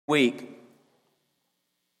week.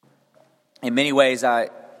 In many ways,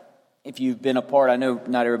 if you've been a part, I know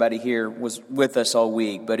not everybody here was with us all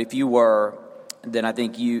week, but if you were, then I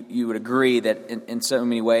think you would agree that in so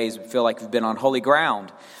many ways we feel like we've been on holy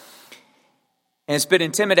ground. And it's been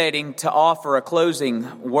intimidating to offer a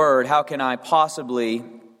closing word. How can I possibly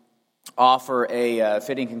offer a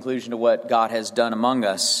fitting conclusion to what God has done among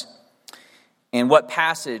us? And what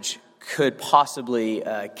passage could possibly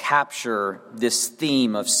capture this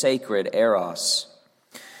theme of sacred eros?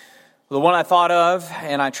 The one I thought of,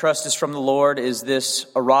 and I trust is from the Lord, is this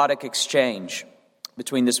erotic exchange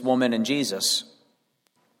between this woman and Jesus.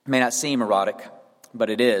 It may not seem erotic, but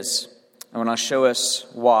it is. I want to show us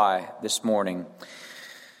why this morning. And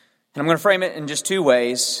I'm going to frame it in just two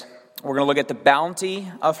ways. We're going to look at the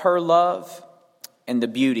bounty of her love and the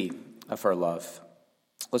beauty of her love.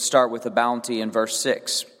 Let's start with the bounty in verse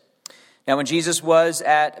 6. Now, when Jesus was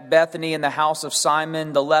at Bethany in the house of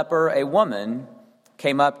Simon the leper, a woman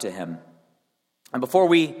came up to him. And before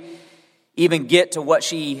we even get to what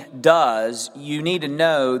she does, you need to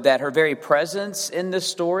know that her very presence in this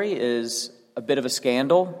story is a bit of a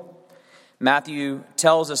scandal. Matthew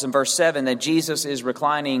tells us in verse 7 that Jesus is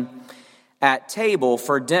reclining at table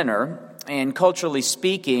for dinner, and culturally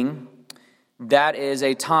speaking, that is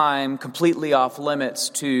a time completely off limits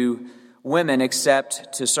to women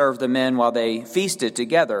except to serve the men while they feasted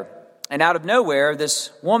together. And out of nowhere,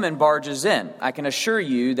 this woman barges in. I can assure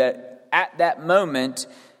you that at that moment,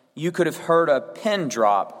 you could have heard a pin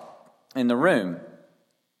drop in the room.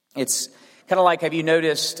 It's kind of like, have you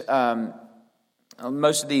noticed,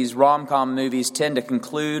 most of these rom-com movies tend to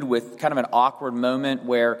conclude with kind of an awkward moment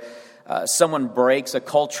where someone breaks a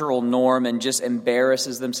cultural norm and just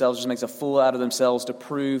embarrasses themselves, just makes a fool out of themselves to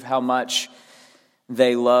prove how much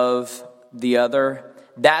they love the other.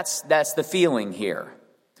 That's the feeling here.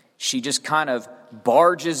 She just kind of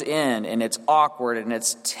barges in, and it's awkward and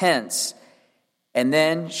it's tense. And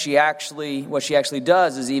then what she actually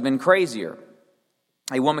does is even crazier.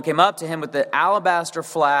 A woman came up to him with the alabaster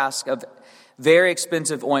flask of very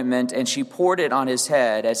expensive ointment, and she poured it on his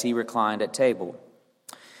head as he reclined at table.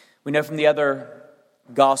 We know from the other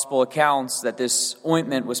gospel accounts that this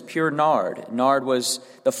ointment was pure nard. Nard was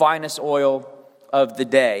the finest oil of the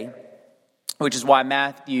day, which is why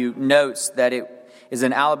Matthew notes that it is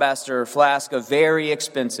an alabaster flask of very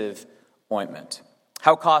expensive ointment.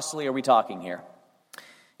 How costly are we talking here?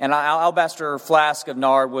 An alabaster flask of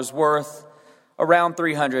nard was worth around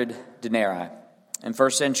 300 denarii. In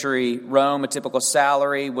first century Rome, a typical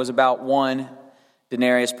salary was about 1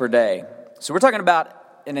 denarius per day. So we're talking about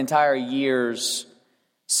an entire year's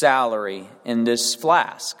salary in this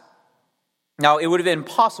flask. Now, it would have been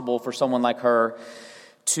possible for someone like her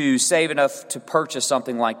to save enough to purchase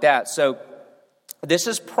something like that. So this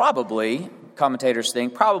is probably, commentators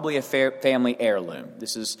think, probably a family heirloom.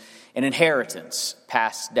 This is an inheritance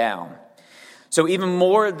passed down. So even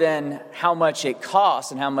more than how much it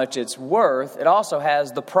costs and how much it's worth, it also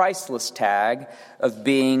has the priceless tag of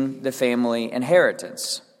being the family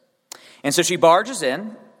inheritance. And so she barges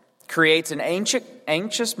in, creates an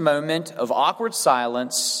anxious moment of awkward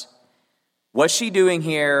silence. What's she doing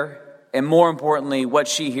here? And more importantly,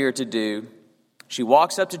 what's she here to do? She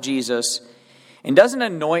walks up to Jesus and doesn't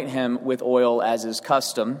anoint him with oil as is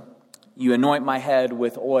custom. You anoint my head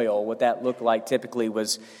with oil. What that looked like typically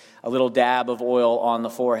was a little dab of oil on the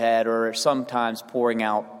forehead, or sometimes pouring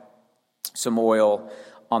out some oil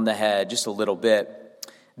on the head, just a little bit.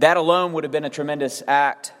 That alone would have been a tremendous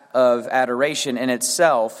act of adoration in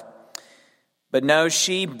itself. But no,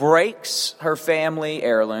 she breaks her family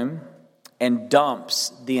heirloom and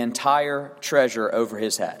dumps the entire treasure over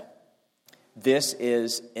his head. This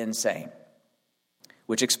is insane.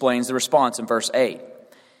 Which explains the response in verse 8.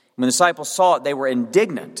 When the disciples saw it, they were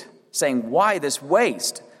indignant, saying, "Why this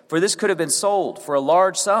waste? For this could have been sold for a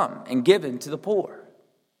large sum and given to the poor."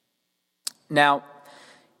 Now,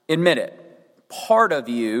 admit it, part of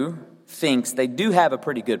you thinks they do have a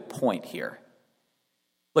pretty good point here.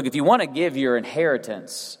 Look, if you want to give your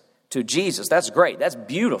inheritance to Jesus, that's great. That's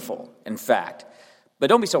beautiful, in fact. But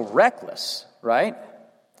don't be so reckless, right?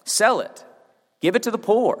 Sell it. Give it to the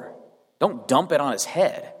poor. Don't dump it on his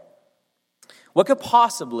head. What could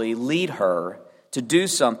possibly lead her to do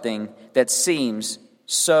something that seems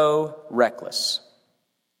so reckless?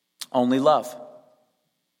 Only love.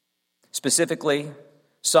 Specifically,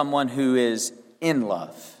 someone who is in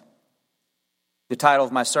love. The title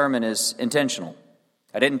of my sermon is intentional.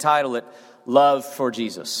 I didn't title it Love for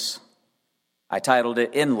Jesus. I titled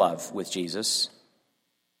it In Love with Jesus.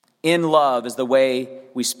 In love is the way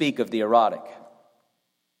we speak of the erotic.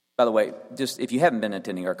 By the way, just if you haven't been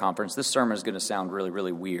attending our conference, this sermon is going to sound really,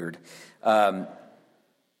 really weird. Go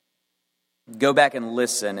back and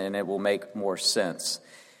listen, and it will make more sense.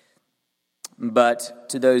 But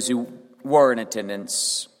to those who were in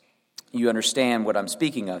attendance, you understand what I'm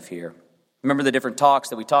speaking of here. Remember the different talks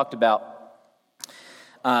that we talked about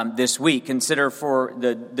this week. Consider for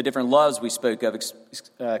the different loves we spoke of.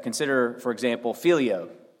 Consider, for example, filio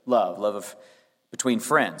love between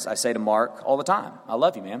friends. I say to Mark all the time, I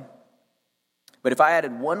love you, man. But if I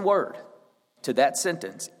added one word to that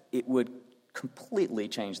sentence, it would completely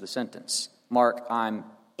change the sentence. Mark, I'm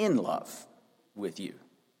in love with you.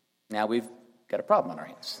 Now we've got a problem on our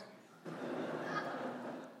hands.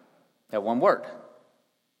 That one word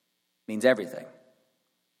means everything.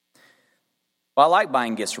 Well, I like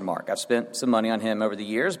buying gifts for Mark. I've spent some money on him over the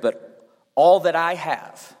years, but all that I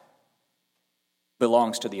have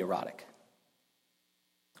belongs to the erotic.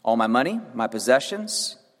 All my money, my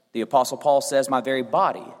possessions, the Apostle Paul says my very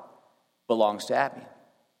body belongs to Abby.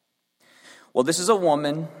 Well, this is a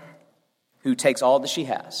woman who takes all that she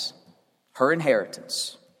has, her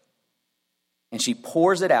inheritance, and she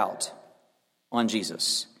pours it out on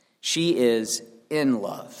Jesus. She is in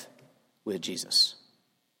love with Jesus.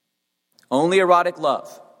 Only erotic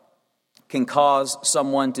love can cause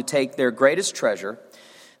someone to take their greatest treasure,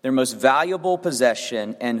 their most valuable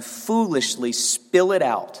possession, and foolishly spill it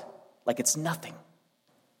out like it's nothing.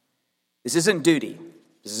 This isn't duty.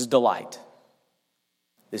 This is delight.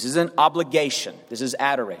 This isn't obligation. This is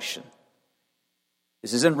adoration.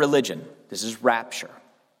 This isn't religion. This is rapture.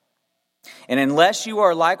 And unless you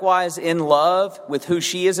are likewise in love with who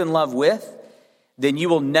she is in love with, then you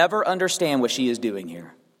will never understand what she is doing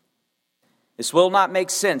here. This will not make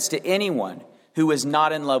sense to anyone who is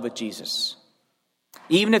not in love with Jesus.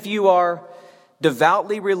 Even if you are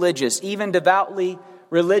devoutly religious, even devoutly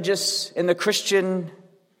religious in the Christian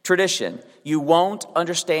tradition, you won't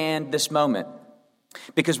understand this moment.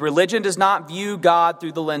 Because religion does not view God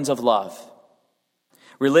through the lens of love.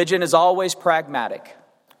 Religion is always pragmatic.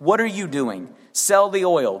 What are you doing? Sell the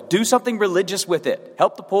oil. Do something religious with it.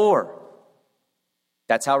 Help the poor.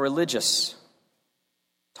 That's how religious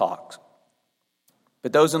talks.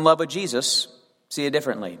 But those in love with Jesus see it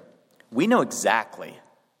differently. We know exactly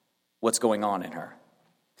what's going on in her.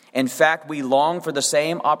 In fact, we long for the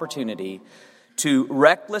same opportunity to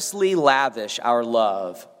recklessly lavish our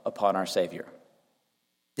love upon our Savior.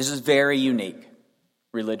 This is very unique,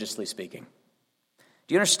 religiously speaking.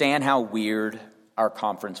 Do you understand how weird our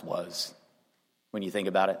conference was when you think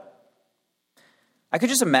about it? I could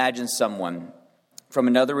just imagine someone from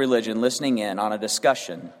another religion listening in on a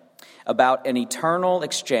discussion about an eternal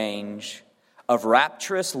exchange of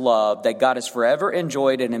rapturous love that God has forever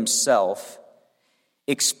enjoyed in himself,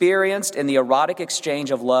 experienced in the erotic exchange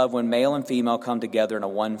of love when male and female come together in a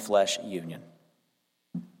one flesh union.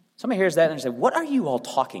 Somebody hears that and they say, what are you all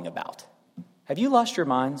talking about? Have you lost your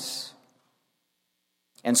minds?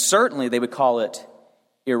 And certainly they would call it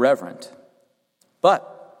irreverent. But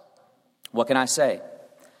what can I say?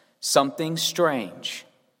 Something strange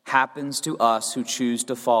happens to us who choose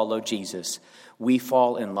to follow Jesus. We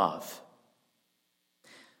fall in love. I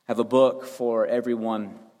have a book for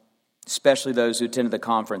everyone, especially those who attended the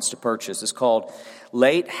conference, to purchase. It's called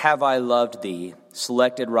Late Have I Loved Thee,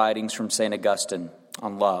 Selected Writings from St. Augustine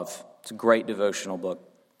on Love. It's a great devotional book.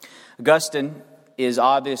 Augustine is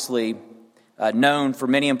obviously known for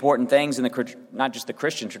many important things in not just the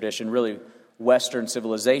Christian tradition, really Western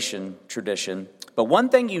civilization tradition. But one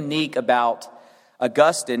thing unique about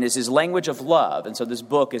Augustine is his language of love. And so this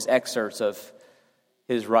book is excerpts of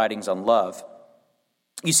his writings on love.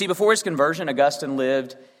 You see, before his conversion, Augustine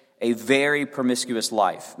lived a very promiscuous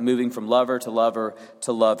life, moving from lover to lover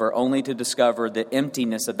to lover, only to discover the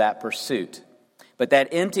emptiness of that pursuit. But that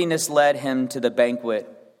emptiness led him to the banquet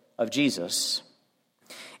of Jesus.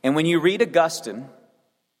 And when you read Augustine,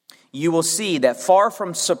 you will see that far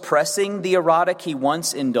from suppressing the erotic he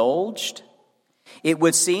once indulged, it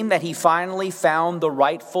would seem that he finally found the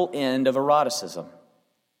rightful end of eroticism.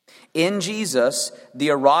 In Jesus, the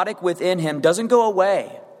erotic within him doesn't go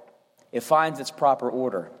away. It finds its proper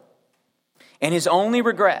order. And his only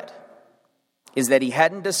regret is that he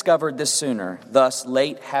hadn't discovered this sooner. Thus,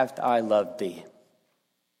 late have I loved thee.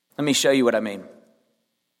 Let me show you what I mean.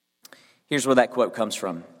 Here's where that quote comes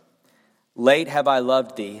from. Late have I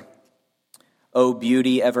loved thee, O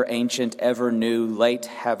beauty ever ancient, ever new, late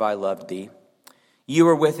have I loved thee. You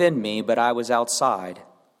were within me, but I was outside,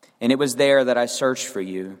 and it was there that I searched for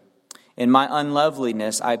you. In my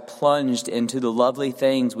unloveliness, I plunged into the lovely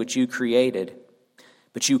things which you created.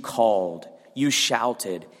 But you called, you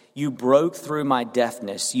shouted, you broke through my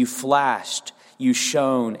deafness, you flashed, You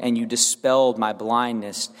shone and you dispelled my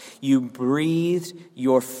blindness. You breathed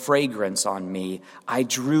your fragrance on me. I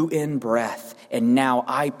drew in breath, and now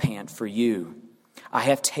I pant for you. I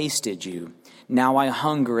have tasted you. Now I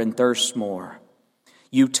hunger and thirst more.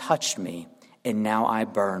 You touched me, and now I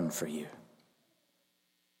burn for you.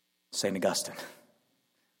 St. Augustine.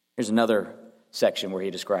 Here's another section where he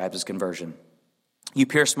describes his conversion. You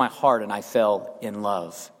pierced my heart, and I fell in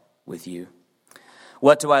love with you.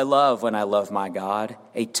 What do I love when I love my God?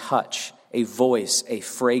 A touch, a voice, a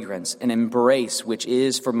fragrance, an embrace which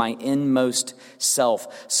is for my inmost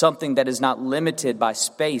self, something that is not limited by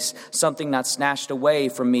space, something not snatched away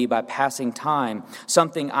from me by passing time,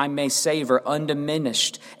 something I may savor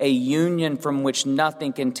undiminished, a union from which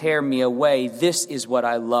nothing can tear me away. This is what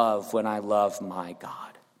I love when I love my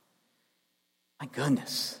God. My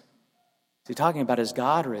goodness. Is he talking about his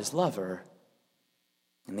God or his lover?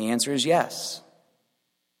 And the answer is yes.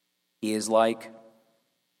 He is like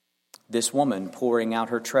this woman pouring out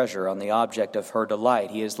her treasure on the object of her delight.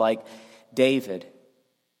 He is like David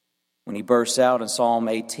when he bursts out in Psalm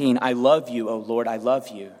 18, I love you, O Lord, I love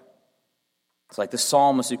you. It's like the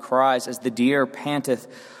psalmist who cries, as the deer panteth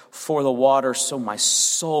for the water, so my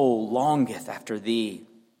soul longeth after thee.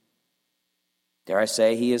 Dare I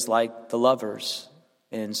say, he is like the lovers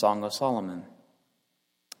in Song of Solomon.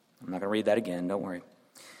 I'm not going to read that again, don't worry.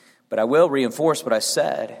 But I will reinforce what I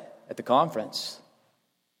said at the conference.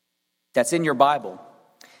 That's in your Bible,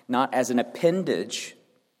 not as an appendage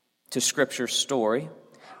to Scripture's story,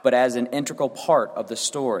 but as an integral part of the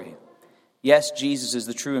story. Yes, Jesus is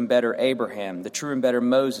the true and better Abraham, the true and better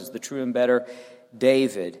Moses, the true and better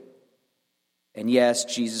David. And yes,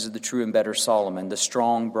 Jesus is the true and better Solomon, the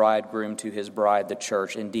strong bridegroom to his bride, the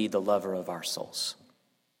church, indeed the lover of our souls.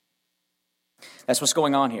 That's what's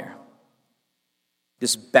going on here.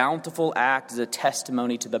 This bountiful act is a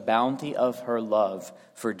testimony to the bounty of her love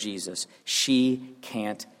for Jesus. She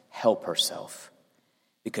can't help herself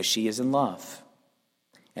because she is in love.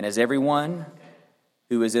 And as everyone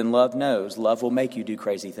who is in love knows, love will make you do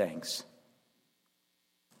crazy things.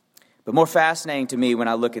 But more fascinating to me when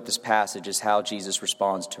I look at this passage is how Jesus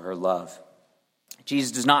responds to her love.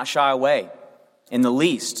 Jesus does not shy away in the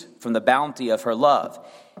least from the bounty of her love.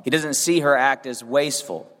 He doesn't see her act as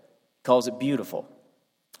wasteful. He calls it beautiful.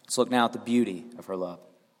 Let's look now at the beauty of her love.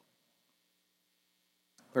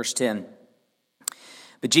 Verse 10.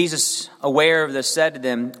 But Jesus, aware of this, said to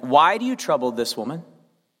them, why do you trouble this woman?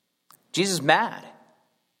 Jesus is mad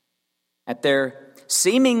at their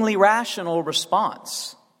seemingly rational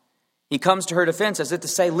response. He comes to her defense as if to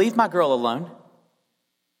say, leave my girl alone.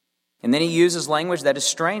 And then he uses language that is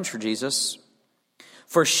strange for Jesus.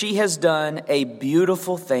 For she has done a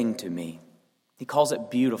beautiful thing to me. He calls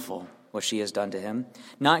it beautiful, what she has done to him.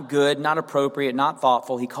 Not good, not appropriate, not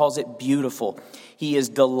thoughtful. He calls it beautiful. He is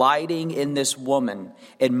delighting in this woman,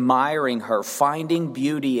 admiring her, finding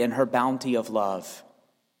beauty in her bounty of love.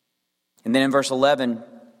 And then in verse 11,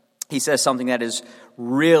 he says something that is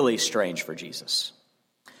really strange for Jesus.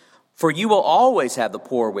 For you will always have the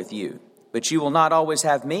poor with you, but you will not always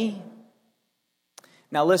have me.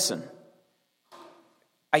 Now listen,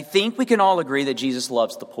 I think we can all agree that Jesus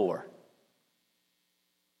loves the poor.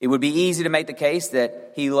 It would be easy to make the case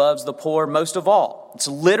that he loves the poor most of all. It's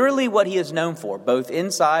literally what he is known for, both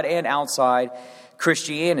inside and outside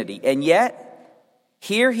Christianity. And yet,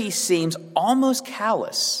 here he seems almost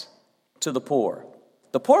callous to the poor.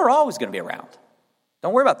 The poor are always going to be around.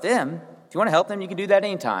 Don't worry about them. If you want to help them, you can do that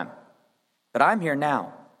anytime. But I'm here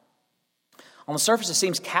now. On the surface, it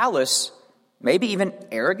seems callous, maybe even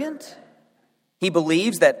arrogant. He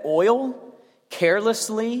believes that oil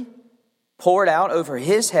carelessly poured out over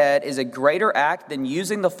his head is a greater act than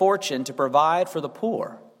using the fortune to provide for the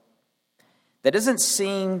poor. That doesn't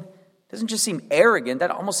just seem arrogant,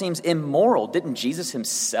 that almost seems immoral. Didn't Jesus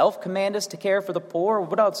himself command us to care for the poor?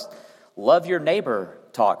 What else? Love your neighbor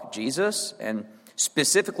talk, Jesus, and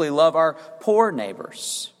specifically love our poor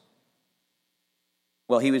neighbors.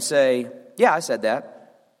 Well, he would say, yeah, I said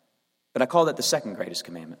that, but I call that the second greatest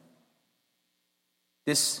commandment.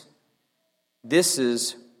 There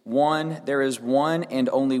is one and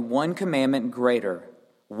only one commandment greater,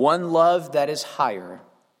 one love that is higher.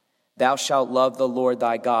 Thou shalt love the Lord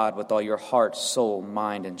thy God with all your heart, soul,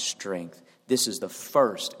 mind, and strength. This is the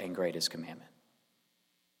first and greatest commandment.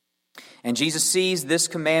 And Jesus sees this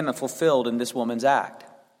commandment fulfilled in this woman's act.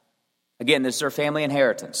 Again, this is her family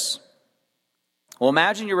inheritance. Well,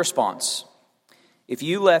 imagine your response. If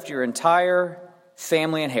you left your entire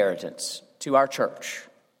family inheritance to our church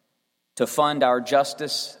to fund our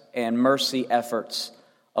justice and mercy efforts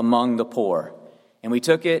among the poor, and we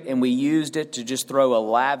took it and we used it to just throw a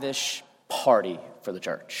lavish party for the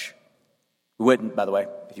church. We wouldn't, by the way,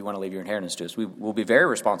 if you want to leave your inheritance to us. We will be very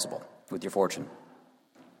responsible with your fortune.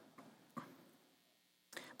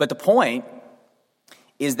 But the point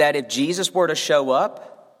is that if Jesus were to show up,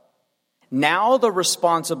 now the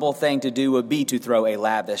responsible thing to do would be to throw a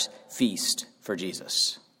lavish feast for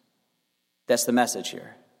Jesus. That's the message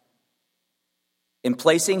here. In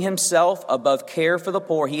placing himself above care for the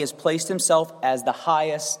poor, he has placed himself as the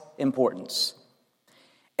highest importance.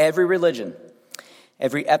 Every religion,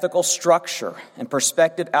 every ethical structure and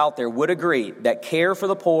perspective out there would agree that care for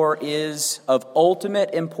the poor is of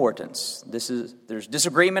ultimate importance. There's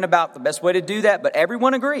disagreement about the best way to do that, but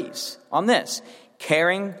everyone agrees on this.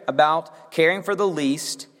 Caring for the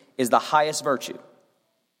least is the highest virtue.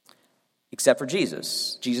 Except for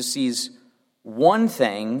Jesus. Jesus sees one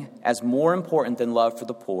thing as more important than love for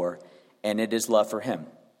the poor, and it is love for him.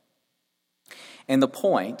 And the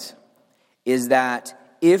point is that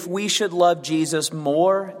if we should love Jesus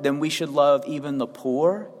more than we should love even the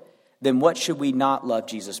poor, then what should we not love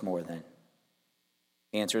Jesus more than?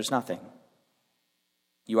 The answer is nothing.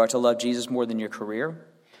 You are to love Jesus more than your career.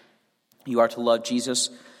 You are to love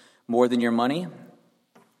Jesus more than your money.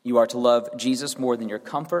 You are to love Jesus more than your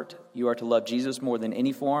comfort. You are to love Jesus more than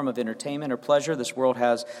any form of entertainment or pleasure this world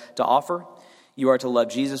has to offer. You are to love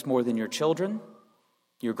Jesus more than your children,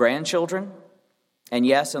 your grandchildren. And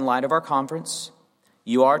yes, in light of our conference,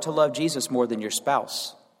 you are to love Jesus more than your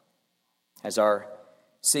spouse. As our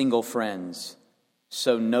single friends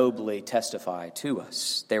so nobly testify to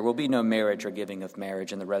us, there will be no marriage or giving of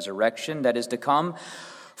marriage in the resurrection that is to come,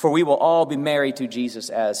 for we will all be married to Jesus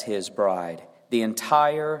as his bride. The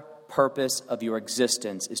entire purpose of your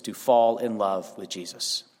existence is to fall in love with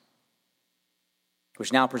Jesus.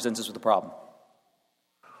 Which now presents us with a problem.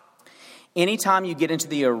 Anytime you get into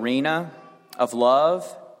the arena of love,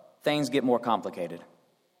 things get more complicated.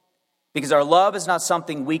 Because our love is not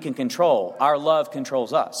something we can control. Our love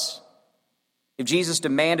controls us. If Jesus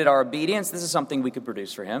demanded our obedience, this is something we could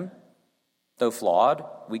produce for him. Though flawed,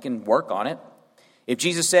 we can work on it. If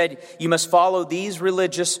Jesus said, you must follow these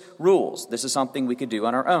religious rules, this is something we could do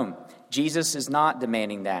on our own. Jesus is not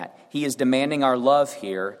demanding that. He is demanding our love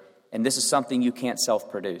here, and this is something you can't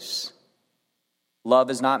self-produce.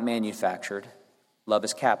 Love is not manufactured. Love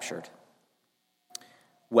is captured.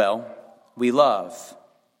 Well, we love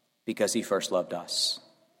because he first loved us.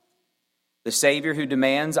 The Savior who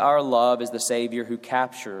demands our love is the Savior who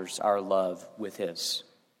captures our love with his.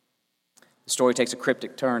 The story takes a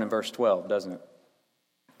cryptic turn in verse 12, doesn't it?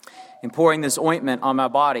 In pouring this ointment on my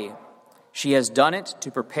body, she has done it to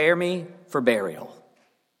prepare me for burial.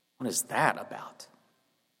 What is that about?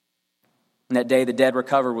 In that day, the dead were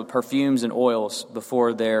covered with perfumes and oils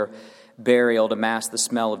before their burial to mask the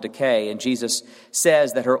smell of decay. And Jesus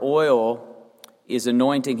says that her oil is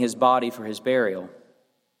anointing his body for his burial.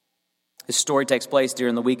 This story takes place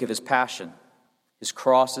during the week of his passion. His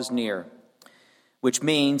cross is near, which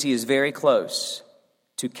means he is very close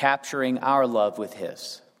to capturing our love with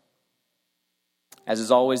his. As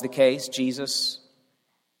is always the case, Jesus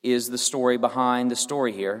is the story behind the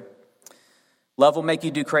story here. Love will make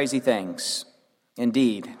you do crazy things.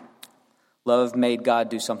 Indeed, love made God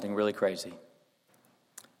do something really crazy.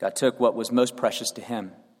 God took what was most precious to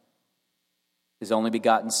him, his only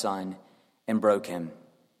begotten Son, and broke him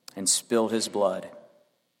and spilled his blood.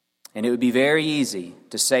 And it would be very easy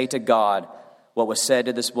to say to God what was said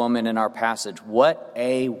to this woman in our passage, what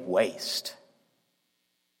a waste.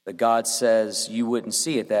 But God says you wouldn't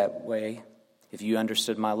see it that way if you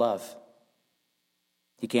understood my love.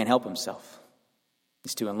 He can't help himself.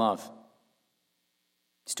 He's too in love.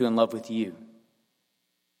 He's too in love with you.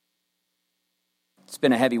 It's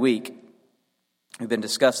been a heavy week. We've been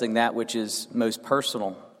discussing that which is most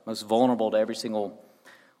personal, most vulnerable to every single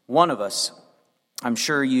one of us. I'm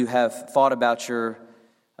sure you have thought about your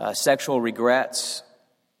sexual regrets,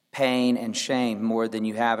 pain, and shame more than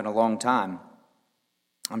you have in a long time.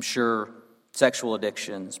 I'm sure sexual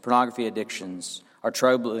addictions, pornography addictions are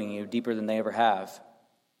troubling you deeper than they ever have.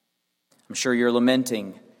 I'm sure you're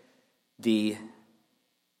lamenting the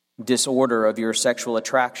disorder of your sexual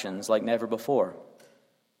attractions like never before.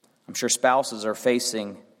 I'm sure spouses are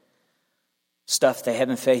facing stuff they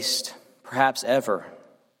haven't faced perhaps ever.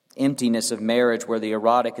 Emptiness of marriage where the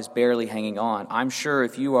erotic is barely hanging on. I'm sure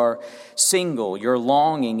if you are single, you're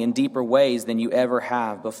longing in deeper ways than you ever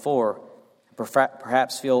have before.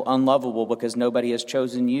 Perhaps feel unlovable because nobody has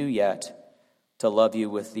chosen you yet to love you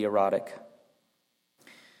with the erotic.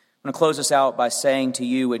 I'm going to close this out by saying to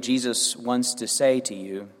you what Jesus wants to say to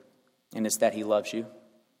you, and it's that he loves you.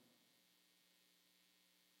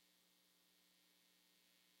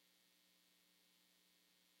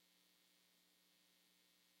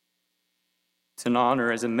 It's an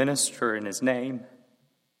honor as a minister in his name,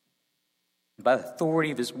 by the authority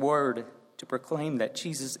of his word, to proclaim that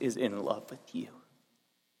Jesus is in love with you.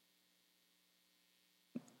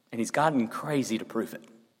 And he's gotten crazy to prove it.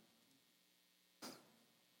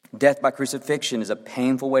 Death by crucifixion is a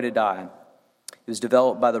painful way to die. It was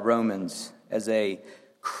developed by the Romans as a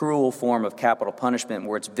cruel form of capital punishment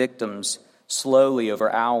where its victims slowly,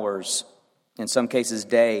 over hours, in some cases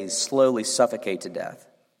days, slowly suffocate to death.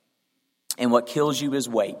 And what kills you is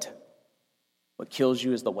weight. What kills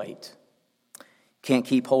you is the weight. You can't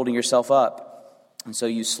keep holding yourself up, and so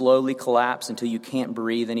you slowly collapse until you can't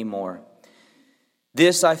breathe anymore.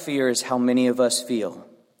 This, I fear, is how many of us feel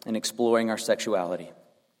in exploring our sexuality.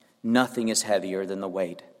 Nothing is heavier than the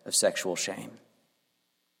weight of sexual shame.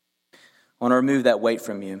 I want to remove that weight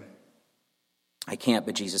from you. I can't,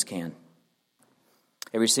 but Jesus can.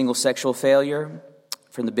 Every single sexual failure,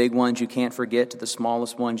 from the big ones you can't forget to the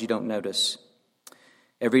smallest ones you don't notice.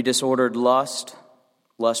 Every disordered lust,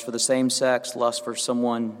 lust for the same sex, lust for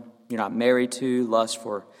someone you're not married to, lust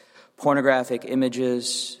for pornographic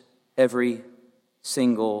images, every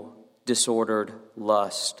single disordered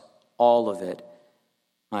lust, all of it,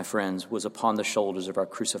 my friends, was upon the shoulders of our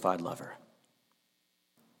crucified lover.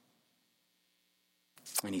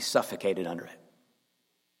 And he suffocated under it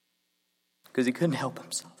because he couldn't help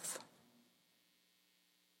himself.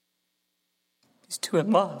 He's too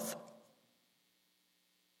in love.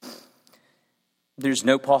 There's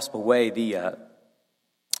no possible way the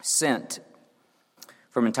scent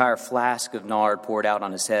from an entire flask of nard poured out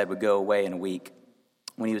on his head would go away in a week.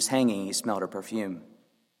 When he was hanging, he smelled her perfume.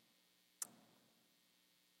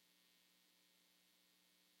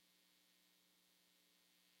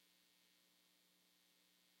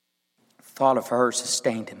 Thought of her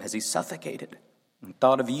sustained him as he suffocated. And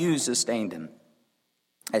thought of you sustained him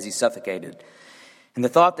as he suffocated. And the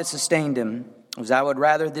thought that sustained him was, I would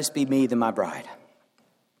rather this be me than my bride.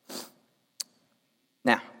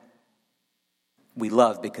 Now, we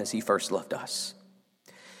love because he first loved us.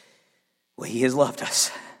 Well, he has loved us.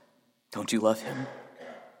 Don't you love him?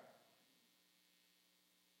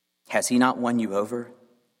 Has he not won you over?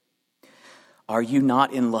 Are you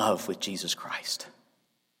not in love with Jesus Christ?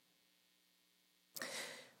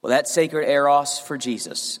 Well, that sacred eros for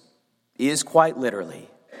Jesus is quite literally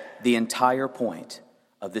the entire point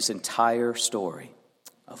of this entire story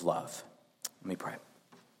of love. Let me pray.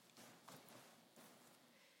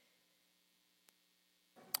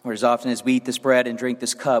 Or as often as we eat this bread and drink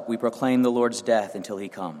this cup, we proclaim the Lord's death until he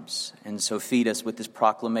comes. And so feed us with this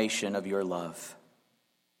proclamation of your love.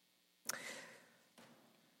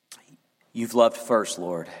 You've loved first,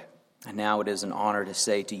 Lord. And now it is an honor to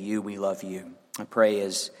say to you, we love you. I pray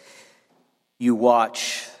as you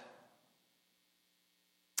watch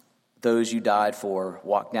those you died for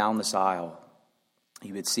walk down this aisle,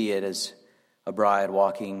 you would see it as a bride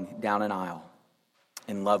walking down an aisle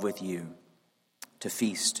in love with you, to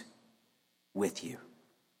feast with you.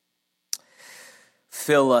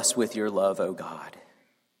 Fill us with your love, O God.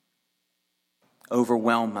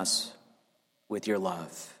 Overwhelm us with your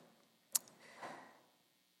love,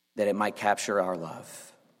 that it might capture our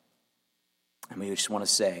love. And we just want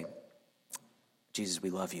to say, Jesus, we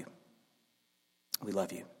love you. We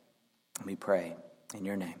love you. And we pray in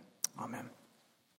your name. Amen.